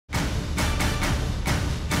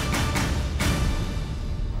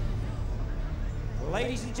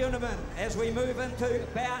Ladies and gentlemen, as we move into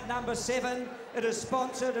bout number 7, it is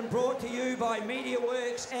sponsored and brought to you by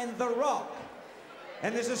MediaWorks and The Rock.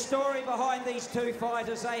 And there's a story behind these two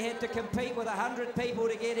fighters. They had to compete with 100 people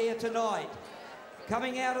to get here tonight.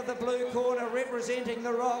 Coming out of the blue corner, representing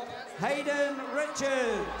The Rock, Hayden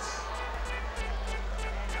Richards.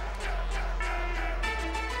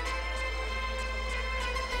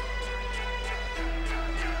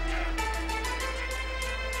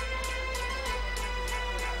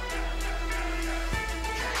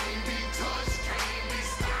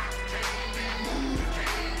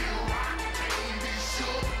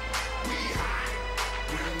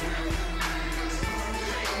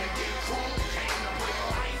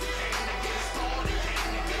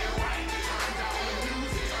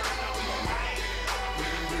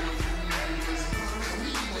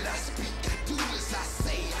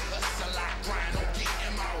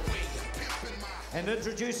 And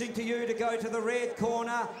introducing to you to go to the red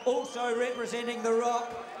corner, also representing The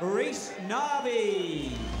Rock, Rhys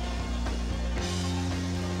Narbey.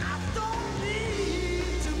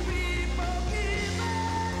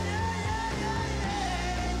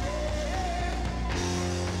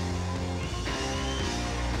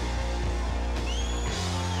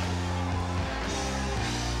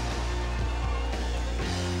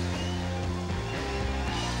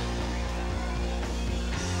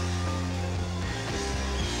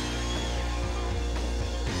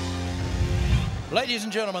 Ladies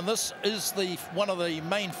and gentlemen, this is one of the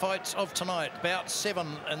main fights of tonight, bout 7,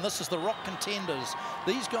 and this is the Rock contenders.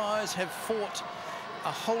 These guys have fought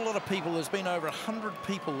a whole lot of people. There's been over 100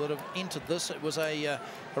 people that have entered this. It was a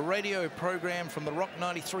radio program from the Rock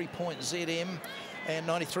 93.ZM and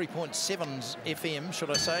 93.7 FM,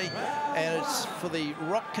 should I say, and it's for the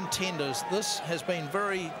Rock contenders. This has been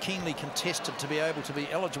very keenly contested to be able to be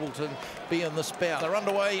eligible to be in this bout. They're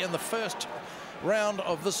underway in the first round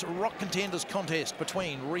of this Rock contenders contest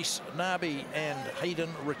between Rhys Narbey and Hayden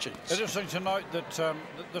Richards. Interesting to note that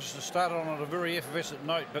this has started on a very effervescent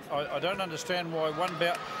note, but I don't understand why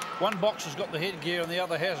one boxer's got the headgear and the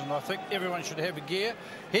other hasn't. I think everyone should have a gear.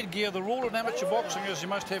 Headgear, the rule in amateur boxing is you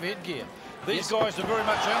must have headgear. These guys are very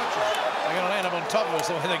much amateurs. They're going to land up on top of us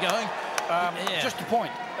the way they're going. Yeah. Just a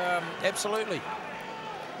point. Absolutely.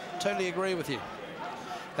 Totally agree with you.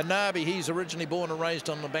 And Narbey, he's originally born and raised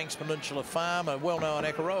on the Banks Peninsula farm, a well-known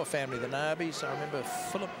Akaroa family, the Narbeys. I remember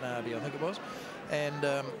Philip Narbey, I think it was.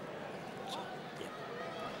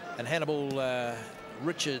 And Hannibal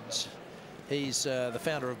Richards, he's the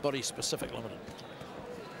founder of Body Specific Limited.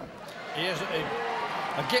 He has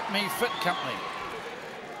a Get Me Fit company.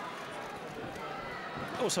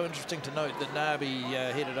 Also interesting to note that Narbey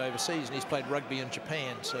headed overseas and he's played rugby in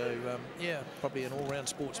Japan, so yeah, probably an all-round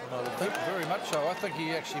sportsman, I would think. Very much so. I think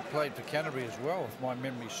he actually played for Canterbury as well, if my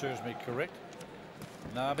memory serves me correct.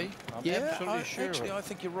 Narbey, I'm absolutely sure. Actually, I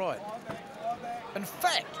think you're right. In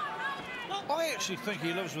fact, I actually think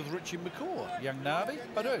he lives with Richie McCaw, young Narbey.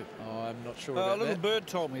 I do. Oh, I'm not sure about that. A little that. bird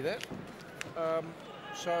told me that.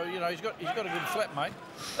 So, you know, he's got a good flatmate.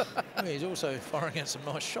 Well, he's also firing out some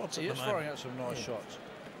nice shots at the moment. He is firing out some nice shots.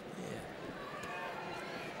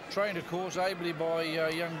 Trained, of course, ably by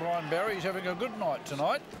young Brian Barry. He's having a good night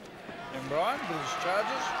tonight, young Brian, with his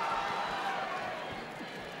charges.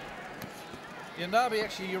 Yeah, Narbey,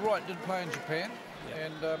 actually, you're right, did play in Japan.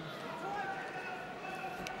 And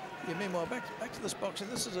yeah, meanwhile, back to this boxing.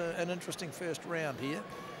 This is an interesting first round here.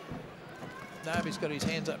 Narbey's got his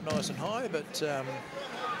hands up nice and high, but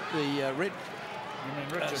the red...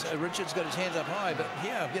 Richards got his hands up high, but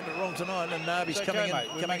yeah, I'm getting it wrong tonight, and Narbey's coming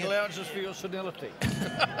in. We make allowances for your senility.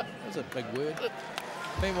 That's a big word.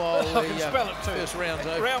 Meanwhile, I can spell it too. First round's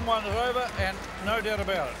over. Round 1 is over, and no doubt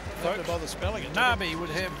about it. Don't have to bother spelling it. Narbey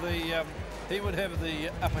would have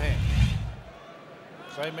the upper hand.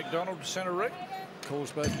 Say McDonald to centre ring.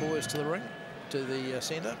 Calls both boys to the ring, to the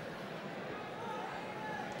centre.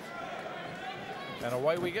 And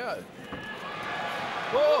away we go.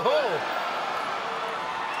 Whoa!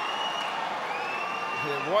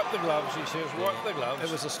 Yeah, wipe the gloves, he says, wipe the gloves. It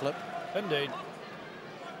was a slip. Indeed.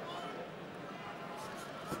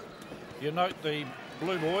 You note the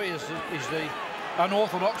blue boy is the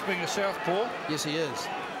unorthodox, being a southpaw. Yes, he is.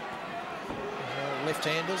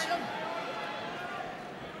 Left-handers.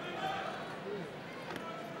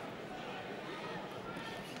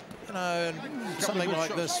 You know, and something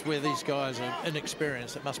like this where these guys are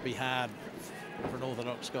inexperienced, it must be hard for an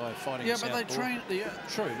orthodox guy fighting. Yeah, but they train.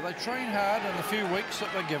 True, they train hard in the few weeks that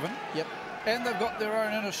they're given. Yep. and they've got their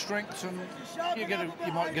own inner strengths, and you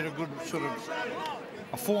might get a good sort of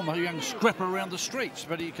a former young scrapper around the streets,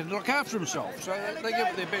 but he can look after himself, so they give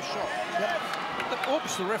it their best shot. Yep.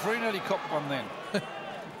 Oops, the referee nearly copped one then.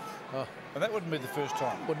 Oh. And that wouldn't be the first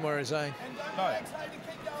time. Wouldn't worry, Zane. No. Hands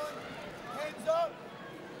up.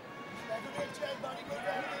 Back of the chair, buddy. Go down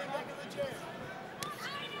there, back of the chair.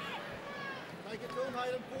 Make it to him,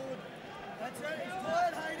 Hayden, forward. That's it. He's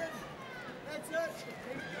tired, Hayden. That's it. Keep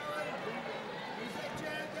going. Use that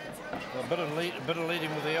jab, that's it. A bit of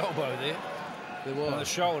leading with the elbow there. There was. On the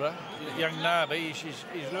shoulder. Young Narbey, he's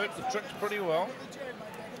learnt the tricks pretty well.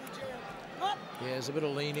 Yeah, there's a bit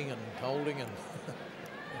of leaning and holding, and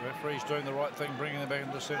the referee's doing the right thing, bringing them back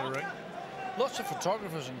into the centre ring. Lots of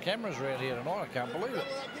photographers and cameras around here tonight. I can't believe it.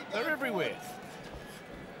 They're everywhere.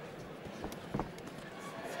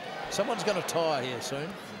 someone's going to tire here soon.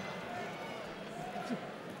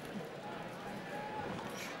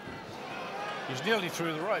 He's nearly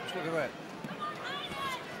through the ropes. Look at that.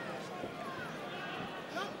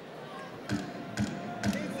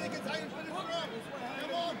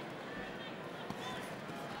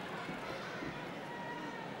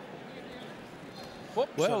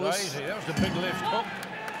 Whoops, well, that was the big left hook.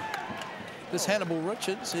 This Hannibal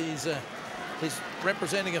Richards, he's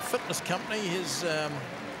representing a fitness company. He's a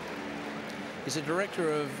director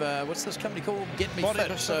of what's this company called? Get Me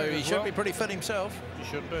Fit. So he should be pretty fit himself. He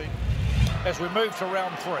should be. As we move to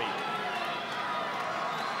round 3.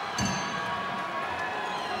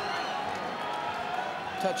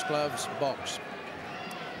 Touch gloves, box.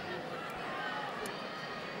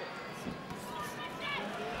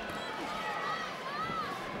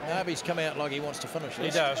 Narbey's come out like he wants to finish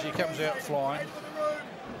this. He does. He comes out flying.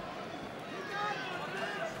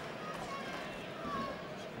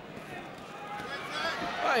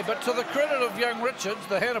 Hey, but to the credit of young Richards,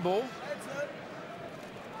 the Hannibal,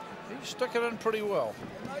 he's sticking in pretty well.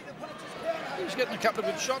 He's getting a couple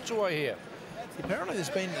of good shots away here. Apparently there's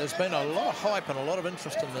been a lot of hype and a lot of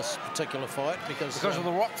interest in this particular fight because of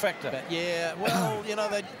the rock factor. Yeah, well, you know,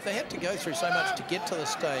 they had to go through so much to get to this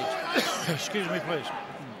stage. Excuse me, please.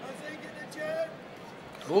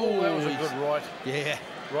 Oh, that was a good right. Yeah.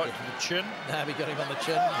 Right to the chin. Narbey got him on the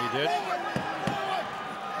chin. He did.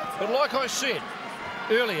 But like I said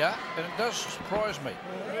earlier, and it does surprise me,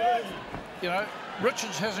 you know,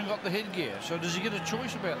 Richards hasn't got the headgear, so does he get a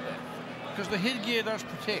choice about that? Because the headgear does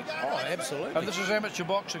protect. Oh, absolutely. And this is amateur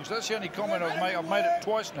boxing, so that's the only comment I've made. I've made it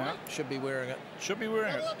twice now. Should be wearing it. Should be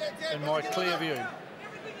wearing it, in my clear view.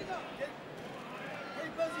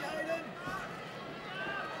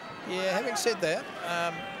 Yeah, having said that,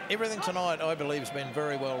 everything tonight, I believe, has been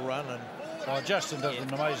very well run. And Justin does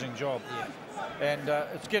an amazing job. Yeah. And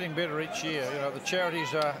it's getting better each year. You know, the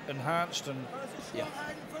charities are enhanced, and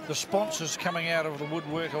the sponsors coming out of the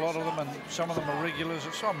woodwork, a lot of them, and some of them are regulars.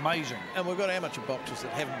 It's amazing. And we've got amateur boxers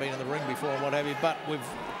that haven't been in the ring before and what have you, but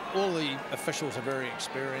all the officials are very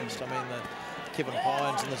experienced. I mean, the Kevin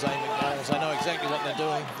Pines and the Zane McDonalds, they know exactly what they're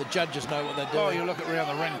doing. The judges know what they're doing. Oh, you look around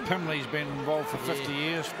the ring, Pimley's been involved for 50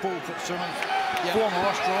 years. Paul Fitzsimmons, former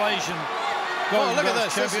Australasian Golden look at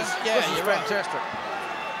Gloves this. champion. This is Fantastic.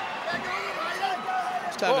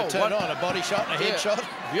 Starting to turn on a body shot and a head shot.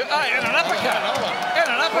 Yeah. Hey, and an uppercut. And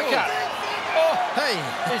an uppercut. Oh, hey.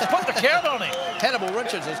 He's put the count on him. Hannibal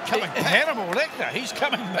Richards is coming back. Hannibal Lecter, he's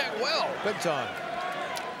coming back well. Big time.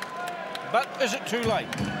 But is it too late?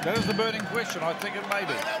 That is the burning question. I think it may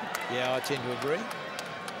be. Yeah, I tend to agree.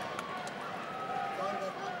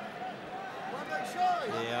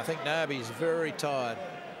 Yeah, I think Narbey's very tired.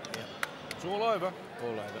 Yeah. It's all over.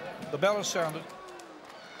 All over. The bell has sounded.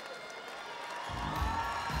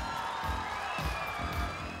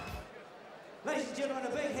 Ladies and gentlemen,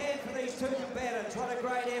 a big hand for these two combatants. What a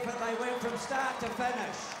great effort. They went from start to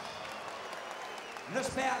finish. And this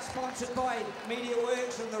bout sponsored by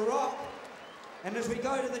MediaWorks and The Rock. And as we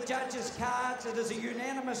go to the judges' cards, it is a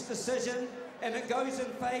unanimous decision, and it goes in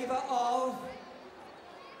favour of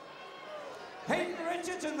Hayden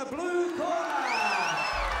Richards in the blue corner.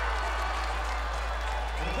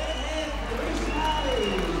 And a big hand for Rhys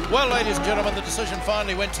Narbey. Well, ladies and gentlemen, the decision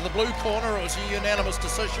finally went to the blue corner. It was a unanimous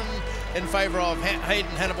decision in favour of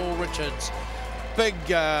Hayden Hannibal Richards. Big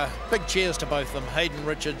cheers to both of them, Hayden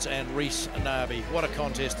Richards and Rhys Narbey. What a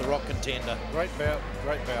contest, the Rock contender. Great bout,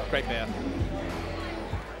 great bout. Great bout.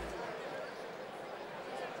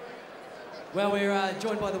 Well, we're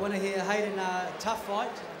joined by the winner here, Hayden. Tough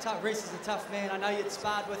fight. Rhys is a tough man. I know you'd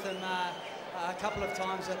sparred with him a couple of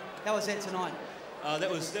times. How was that tonight?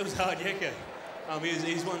 That was hard, Yakka.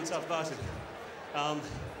 He's one tough bastard.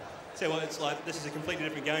 So what it's like, this is a completely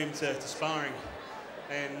different game to sparring,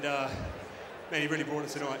 and man, he really brought it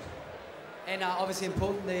tonight. And obviously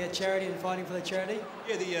important, the charity and fighting for the charity.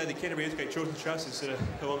 Yeah, the Canterbury Earthquake Children's Trust is sort of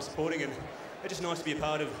who I'm supporting, and it's just nice to be a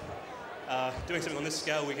part of doing something on this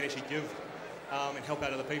scale we can actually give and help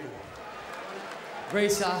out other people.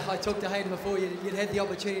 Rhys, I talked to Hayden before, you'd had the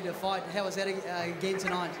opportunity to fight. How was that again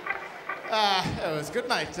tonight? It was good,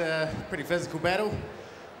 mate. Pretty physical battle.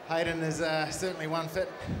 Hayden is certainly one fit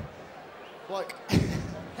bloke.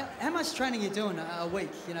 How much training are you doing a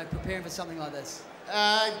week, you know, preparing for something like this?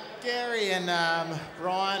 Gary and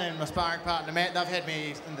Brian and my sparring partner Matt, they've had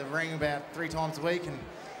me in the ring about 3 times a week, and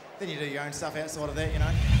then you do your own stuff outside of that, you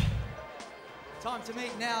know. Time to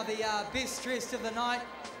meet now the best dressed of the night.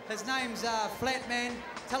 His name's Flatman.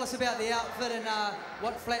 Tell us about the outfit and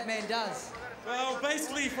what Flatman does. Well,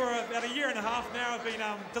 basically for about 1.5 years now, I've been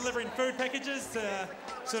delivering food packages to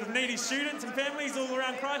sort of needy students and families all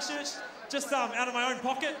around Christchurch, just out of my own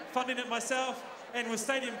pocket, funding it myself, and with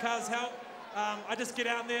Stadium Cars' help. I just get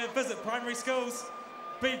out there, visit primary schools,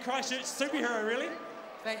 be Christchurch superhero, really.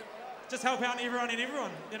 Just help out everyone and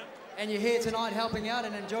everyone, you know. And you're here tonight helping out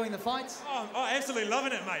and enjoying the fights? Oh, absolutely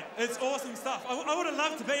loving it, mate. It's awesome stuff. I would have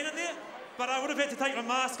loved to be in there, but I would have had to take my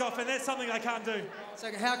mask off, and that's something I can't do. So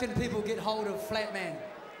how can people get hold of Flatman?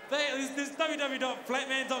 There's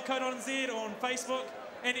www.flatman.co.nz or on Facebook,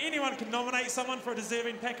 and anyone can nominate someone for a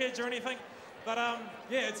deserving package or anything. But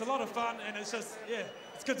yeah, it's a lot of fun, and it's just, yeah,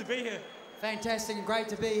 it's good to be here. Fantastic and great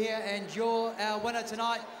to be here, and you're our winner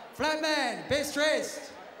tonight. Flatman, best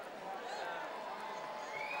dressed.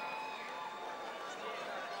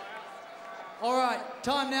 All right,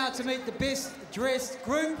 time now to meet the best dressed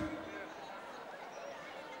group.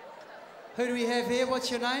 Who do we have here?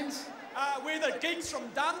 What's your names? We're the Geeks from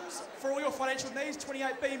Duns for all your financial needs,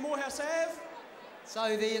 28B Morehouse Ave.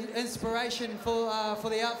 So the inspiration for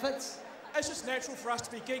the outfits? It's just natural for us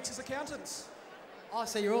to be geeks as accountants. Oh,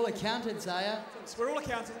 so you're all accountants, are you? We're all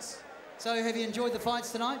accountants. So have you enjoyed the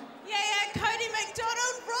fights tonight? Yeah, Cody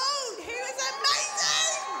McDonald ruled. He was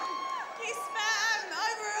amazing. Yes, but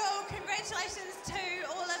overall, congratulations to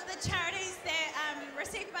all of the charities that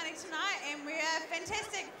received money tonight, and we're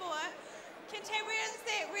fantastic for Cantabrians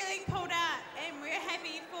that really pulled out, and we're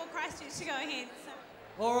happy for Christchurch to go ahead. So.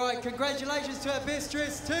 All right, congratulations to our best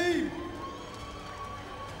dressed team.